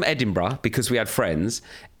apart from Edinburgh, because we had friends,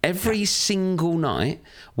 every single night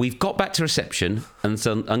we've got back to reception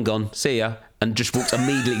and gone, see ya, and just walked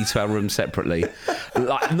immediately to our room separately.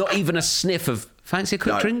 Like, not even a sniff of fancy a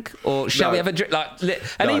quick drink, or shall we have a drink? Like,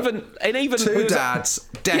 even 2 dads,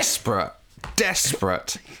 desperate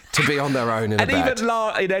to be on their own in a and bed. even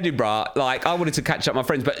in Edinburgh, like, I wanted to catch up with my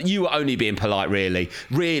friends, but you were only being polite, really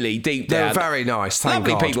deep They down. were very nice, thank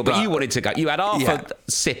Lovely God, people, but you wanted to go. You had half a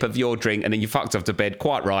sip of your drink and then you fucked off to bed,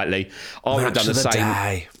 quite rightly. I would have done the same.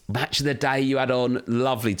 Day. Match of the day you had on,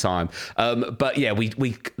 lovely time. But yeah,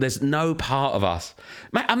 we there's no part of us.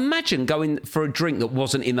 Imagine going for a drink that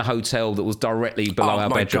wasn't in the hotel that was directly below our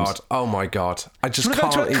bedrooms. Oh my God. I just Do you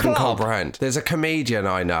wanna go can't to a even club? comprehend. There's a comedian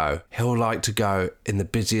I know. He'll like to go in the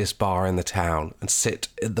busiest bar in the town and sit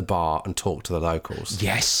at the bar and talk to the locals.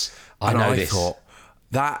 Yes, I thought,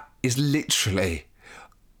 that is literally...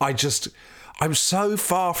 I'm so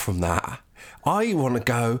far from that. I want to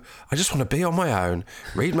go, I just want to be on my own,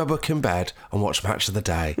 read my book in bed and watch Match of the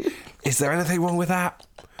Day. Is there anything wrong with that?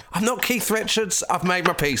 I'm not Keith Richards. I've made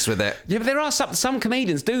my peace with it. Yeah, but there are some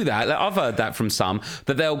comedians do that. Like, I've heard that from some,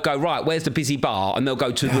 that they'll go, right, where's the busy bar? And they'll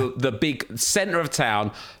go to the big centre of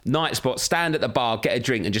town, night spot, stand at the bar, get a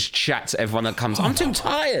drink and just chat to everyone that comes. I'm too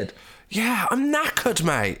tired. Yeah, I'm knackered,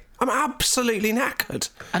 mate. I'm absolutely knackered.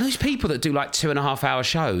 And those people that do like 2.5 hour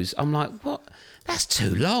shows, I'm like, what? That's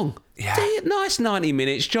too long. Yeah. Nice 90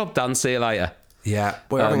 minutes, job done, see you later. Yeah,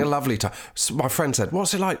 we're having a lovely time. So my friend said,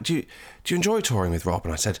 what's it like? Do you enjoy touring with Rob?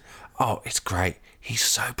 And I said, oh, it's great. He's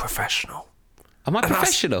so professional. Am I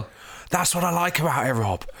professional? That's what I like about it,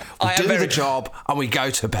 Rob. We do the job and we go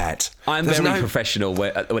to bed. I'm very professional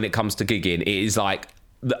when it comes to gigging. It is like...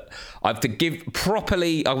 I have to give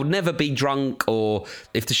properly. I would never be drunk, or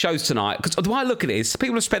if the show's tonight, because the way I look at it is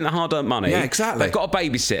people have spent their hard-earned money. Yeah, exactly. They've got a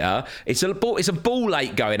babysitter. It's a ball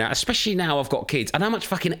late going out, especially now I've got kids. And how much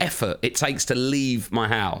fucking effort it takes to leave my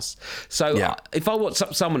house. So if I want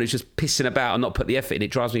someone who's just pissing about and not put the effort in,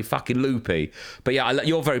 it drives me fucking loopy. But yeah,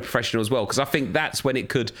 you're very professional as well, because I think that's when it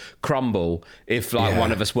could crumble if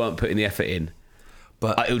one of us weren't putting the effort in.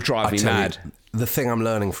 But it'll drive me mad. The thing I'm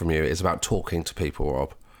learning from you is about talking to people,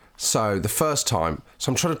 Rob. So the first time,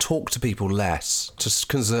 I'm trying to talk to people less to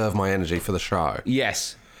conserve my energy for the show.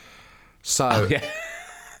 Yes. So,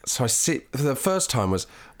 so I sit. The first time was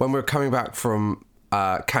when we were coming back from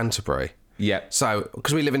Canterbury. Yeah. So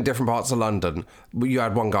because we live in different parts of London, you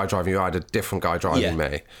had one guy driving you, I had a different guy driving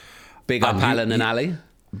me. Big up Alan and Ali.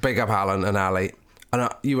 Big up Alan and Ali. And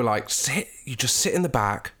you were like, you just sit in the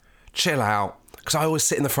back, chill out. Because I always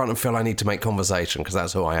sit in the front and feel I need to make conversation because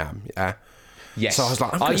that's who I am, yeah? Yes. So I was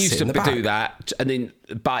like, I used to do that,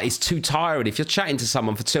 but it's too tiring. If you're chatting to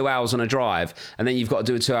someone for 2 hours on a drive and then you've got to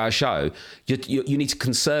do a 2 hour show, you need to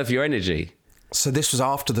conserve your energy. So this was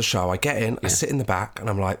after the show. I get in, I sit in the back and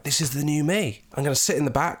I'm like, this is the new me. I'm going to sit in the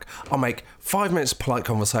back. I'll make 5 minutes of polite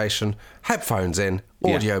conversation, headphones in,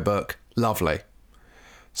 audiobook, lovely.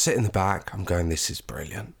 Sit in the back. I'm going, this is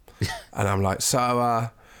brilliant. And I'm like, so...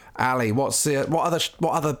 Ali, what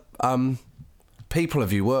other people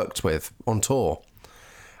have you worked with on tour?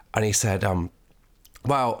 And he said,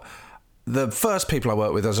 well, the first people I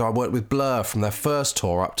worked with was I worked with Blur from their first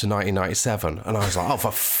tour up to 1997. And I was like, oh,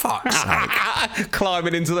 for fuck's sake.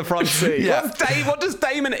 Climbing into the front seat. Yeah. What does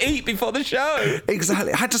Damon eat before the show?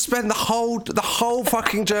 Exactly. I had to spend the whole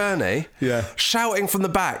fucking journey shouting from the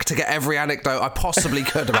back to get every anecdote I possibly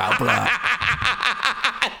could about Blur.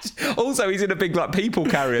 Also, he's in a big people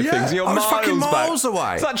carrier thing. So you're I was fucking miles back.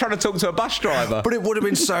 away. It's like trying to talk to a bus driver. But it would have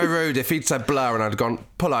been so rude if he'd said Blur and I'd gone,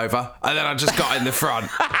 pull over, and then I just got in the front.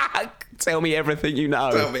 Tell me everything you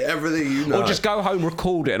know. Tell me everything you know. Or just go home,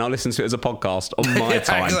 record it, and I'll listen to it as a podcast on my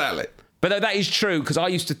time. Exactly. But no, that is true, because I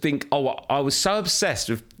used to think, I was so obsessed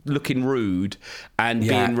with looking rude and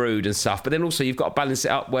being rude and stuff. But then also you've got to balance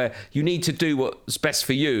it up where you need to do what's best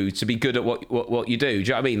for you to be good at what you do. Do you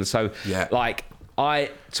know what I mean? So,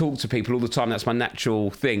 I talk to people all the time. That's my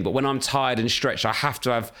natural thing. But when I'm tired and stretched, I have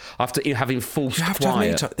to have enforced you have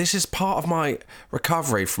quiet. To have this is part of my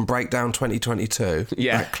recovery from Breakdown 2022.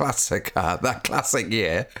 Yeah, that classic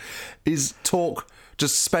year is talk.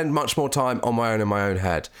 Just spend much more time on my own in my own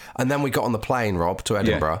head. And then we got on the plane, Rob, to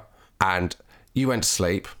Edinburgh, and you went to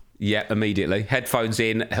sleep. Yeah, immediately. Headphones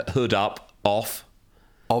in, hood up, off.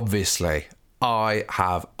 Obviously. I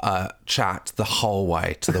have a chat the whole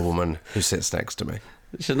way to the woman who sits next to me.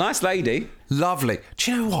 She's a nice lady. Lovely.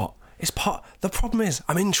 Do you know what? The problem is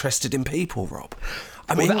I'm interested in people, Rob.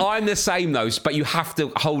 I'm the same though, but you have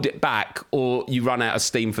to hold it back or you run out of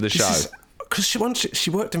steam for the show. Because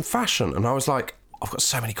she worked in fashion and I was like, I've got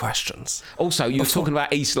so many questions. Also, you were talking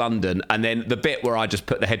about East London, and then the bit where I just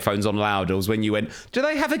put the headphones on louder was when you went, do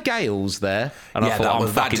they have a Gales there? And I thought, I'm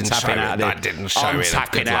fucking tapping out of this. That didn't show I'm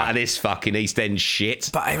tapping out of this fucking East End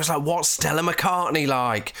shit. But it was like, what's Stella McCartney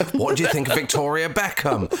like? What do you think of Victoria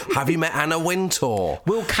Beckham? Have you met Anna Wintour?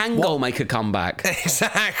 Will Kangol make a comeback?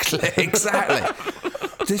 Exactly.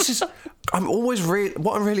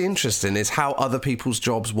 what I'm really interested in is how other people's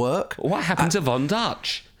jobs work. What happened to Von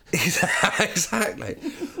Dutch? Exactly.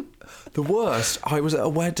 The worst, I was at a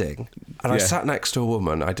wedding and I sat next to a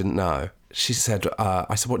woman I didn't know. She said,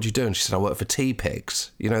 I said, what do you do? And she said, I work for Tea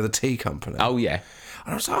Pigs, you know, the tea company. Oh, yeah.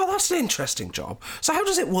 And I was like, oh, that's an interesting job. So how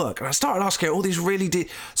does it work? And I started asking her all these really deep...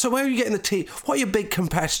 So where are you getting the tea? What are your big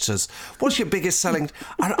competitors? What's your biggest selling...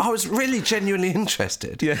 And I was really genuinely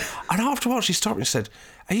interested. Yeah. And after a while, she stopped me and said,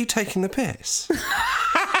 are you taking the piss?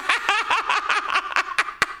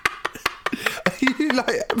 You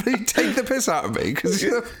take the piss out of me? Because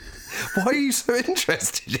why are you so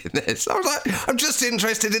interested in this? I was like, I'm just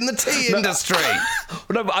interested in the tea industry.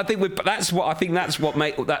 No, but I think that's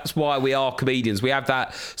why we are comedians. We have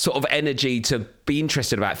that sort of energy to be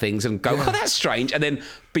interested about things and go, oh, that's strange, and then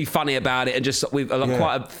be funny about it, and just we've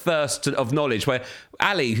quite a thirst of knowledge. Where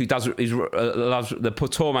Ali, who loves the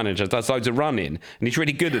tour manager, does loads of running, and he's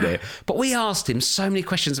really good at it. But we asked him so many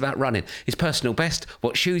questions about running, his personal best,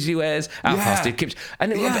 what shoes he wears, how fast he keeps,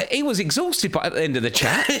 and he was exhausted by at the end of the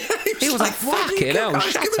chat. He was like, fucking hell,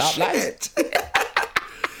 shut up, lads.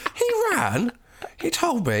 He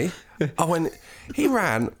told me, he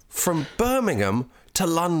ran from Birmingham to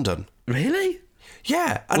London. Really?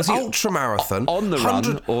 Yeah, an ultra marathon. On the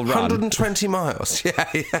run or run? 120 miles.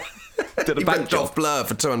 Yeah. Did a he bank went job. off Blur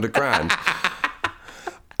for 200 grand.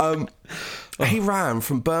 He ran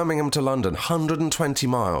from Birmingham to London, 120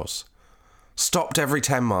 miles. Stopped every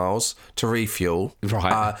 10 miles to refuel.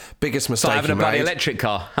 Right. Biggest mistake So having he a bloody made. electric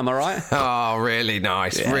car, am I right? Oh, really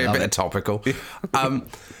nice. Yeah, Really a love bit it. topical.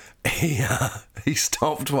 He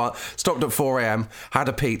stopped at 4 a.m, had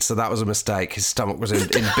a pizza. That was a mistake. His stomach was in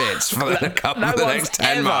bits for the next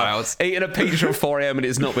 10 miles. Eating a pizza at 4 a.m. and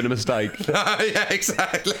it's not been a mistake. Yeah,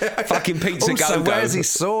 exactly. Fucking pizza also, go-go. where's he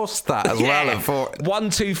sourced that as well? At 4? 1,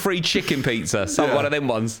 2, 3 chicken pizza. One of them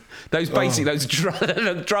ones. Those those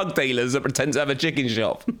drug dealers that pretend to have a chicken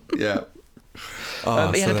shop. Yeah.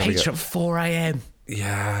 He had a pizza at 4 a.m.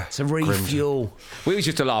 Yeah. It's a refuel. We always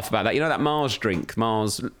used to laugh about that. You know that Mars drink?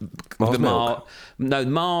 Mars milk?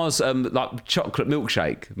 Mars like chocolate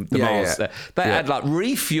milkshake. Mars. Yeah. They had like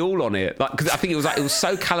refuel on it. Like, 'cause I think it was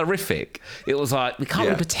so calorific. It was like, we can't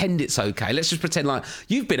even pretend it's okay. Let's just pretend like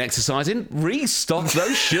you've been exercising. Restock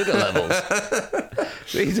those sugar levels.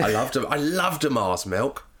 I loved a Mars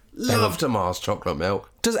milk. Loved a Mars chocolate milk.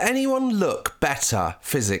 Does anyone look better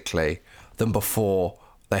physically than before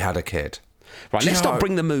they had a kid? Right, let's not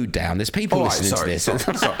bring the mood down. There's people listening to this.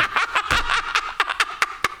 Sorry.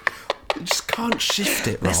 I just can't shift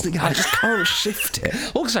it, Rob. I just can't shift it.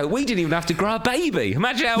 Also, we didn't even have to grow a baby.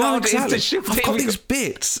 Imagine how hard it is to shift it. I've got these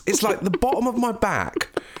bits. It's like the bottom of my back,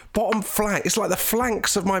 bottom flank. It's like the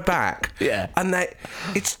flanks of my back. Yeah. And they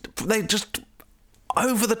just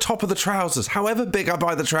over the top of the trousers. However big I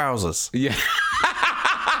buy the trousers. Yeah.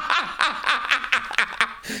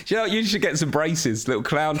 You know, you should get some braces, little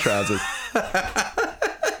clown trousers. Yeah,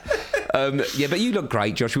 but you look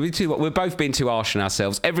great, Josh. We're both being too harsh on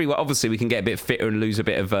ourselves. Obviously, we can get a bit fitter and lose a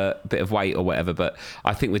bit of weight or whatever, but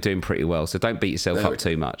I think we're doing pretty well. So don't beat yourself up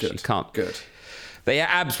too much. Good. You can't. Good. The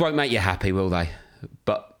abs won't make you happy, will they?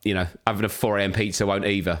 But you know, having a 4 a.m. pizza won't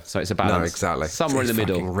either. So it's a balance. No, exactly. Somewhere in the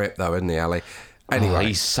middle. He's fucking ripped though, isn't he, Ali? Anyway. Oh,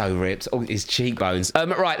 he's so ripped. Oh, his cheekbones.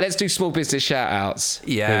 Right, let's do small business shout-outs.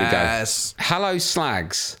 Yes. Here we go. Hello,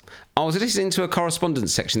 Slags. I was listening to a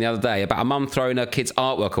correspondence section the other day about a mum throwing her kids'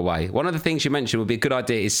 artwork away. One of the things you mentioned would be a good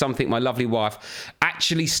idea is something my lovely wife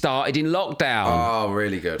actually started in lockdown. Oh,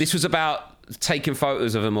 really good. This was about taking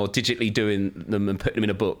photos of them or digitally doing them and putting them in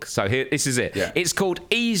a book. So here, this is it. Yeah. It's called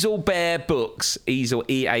Easel Bear Books. Easel,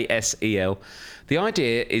 E-A-S-E-L. The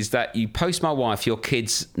idea is that you post my wife your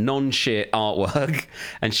kids' non-shit artwork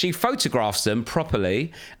and she photographs them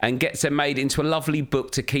properly and gets them made into a lovely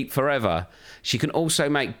book to keep forever. She can also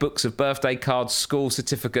make books of birthday cards, school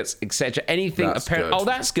certificates, etc. Anything That's a parent... good. Oh,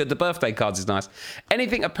 that's good. The birthday cards is nice.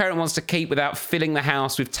 Anything a parent wants to keep without filling the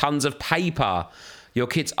house with tons of paper. Your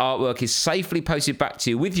kid's artwork is safely posted back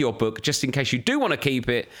to you with your book, just in case you do want to keep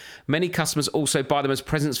it. Many customers also buy them as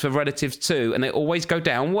presents for relatives too, and they always go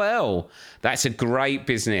down well. That's a great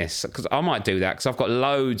business, because I might do that, because I've got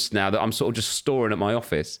loads now that I'm sort of just storing at my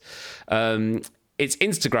office. It's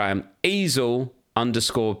Instagram,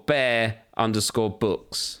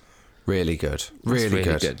 easel_bear_books. Really good. Really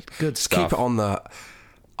good. Good stuff. Keep it on the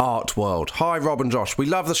art world. Hi, Rob and Josh. We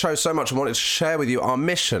love the show so much and wanted to share with you our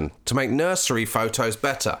mission to make nursery photos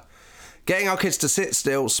better. Getting our kids to sit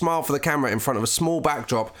still, smile for the camera in front of a small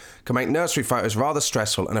backdrop can make nursery photos rather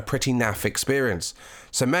stressful and a pretty naff experience.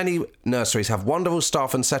 So many nurseries have wonderful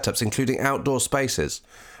staff and setups, including outdoor spaces.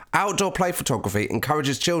 Outdoor play photography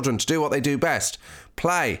encourages children to do what they do best,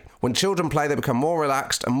 play. When children play, they become more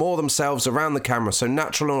relaxed and more themselves around the camera, so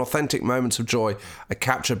natural and authentic moments of joy are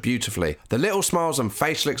captured beautifully. The little smiles and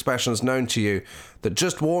facial expressions known to you that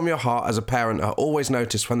just warm your heart as a parent are always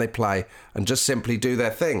noticed when they play and just simply do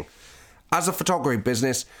their thing. As a photography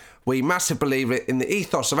business, we massively believe in the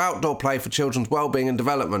ethos of outdoor play for children's well-being and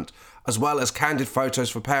development, as well as candid photos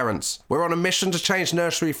for parents. We're on a mission to change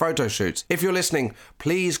nursery photo shoots. If you're listening,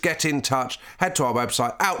 please get in touch. Head to our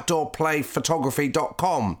website,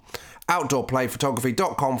 outdoorplayphotography.com.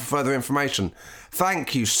 outdoorplayphotography.com for further information.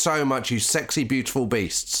 Thank you so much, you sexy, beautiful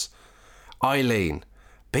beasts. Eileen.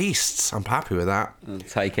 Beasts. I'm happy with that. I'll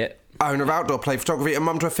take it. Owner of Outdoor Play Photography and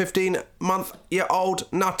mum to a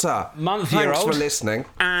 15-month-year-old nutter. Month-year-old? Thanks for listening.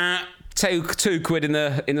 Two quid in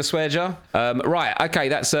the swear jar. Right, okay,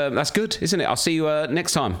 that's good, isn't it? I'll see you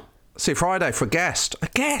next time. See you Friday for a guest. A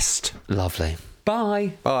guest. Lovely.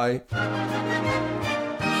 Bye. Bye.